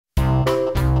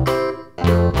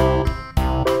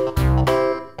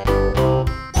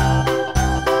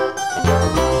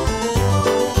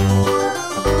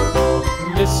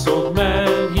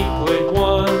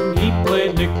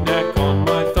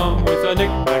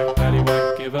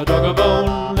give a dog a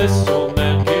bone. This old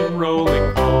man came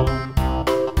rolling home.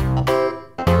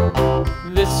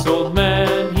 This old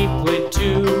man, he played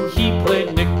too. He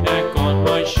played knick-knack on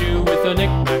my shoe. With a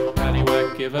knick-knack,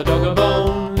 paddywhack, give a dog a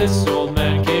bone. This old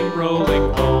man came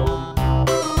rolling home.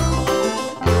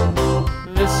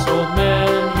 This old man,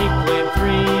 he played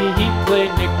three. He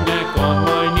played knick-knack on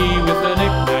my knee. With a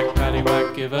knick-knack,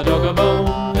 paddywhack, give a dog a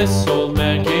bone. This old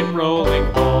man came rolling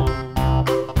home.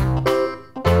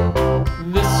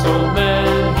 This old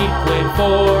man, he played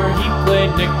four. He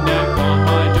played knick-knack on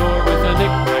my door. With a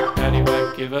knick-knack,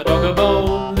 paddywhack, give a dog a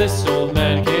bone. This old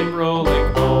man came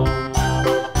rolling home.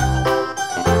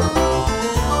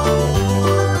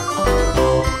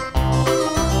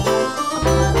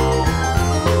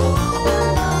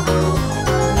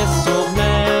 This old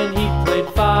man, he played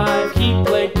five. He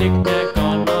played knick-knack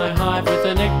on my hive. With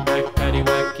a knick-knack,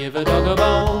 paddywhack, give a dog a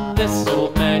bone. This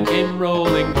old man came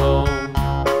rolling home.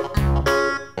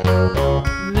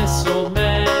 This old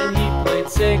man, he played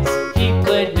six. He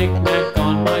played knick-knack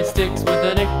on my sticks. With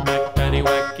a knick-knack,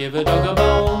 paddywhack, give a dog a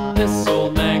bone. This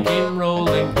old man came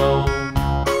rolling home.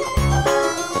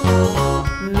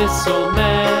 This old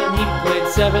man, he played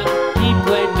seven. He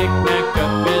played knick-knack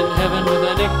up in heaven. With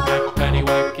a knick-knack,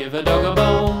 paddywhack, give a dog a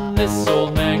bone. This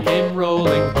old man came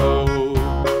rolling home.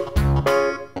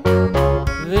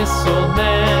 This old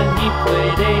man, he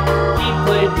played eight. He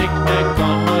played knick-knack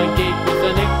on my gate. With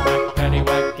a knick-knack,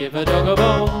 paddywhack, give a dog a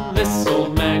bone. This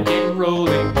old man came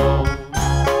rolling home.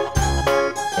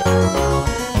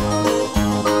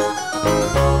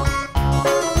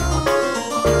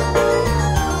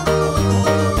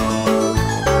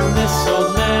 This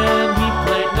old man, he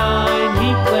played nine. He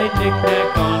played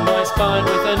knick-knack on my spine.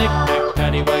 With a knick-knack,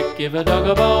 paddywhack, give a dog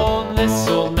a bone. This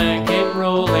old man came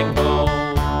rolling home.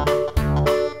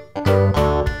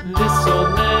 This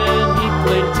old man, he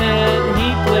played ten. He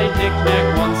played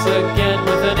knick-knack once again.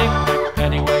 With a knick-knack,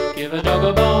 paddywhack, give a dog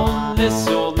a bone. This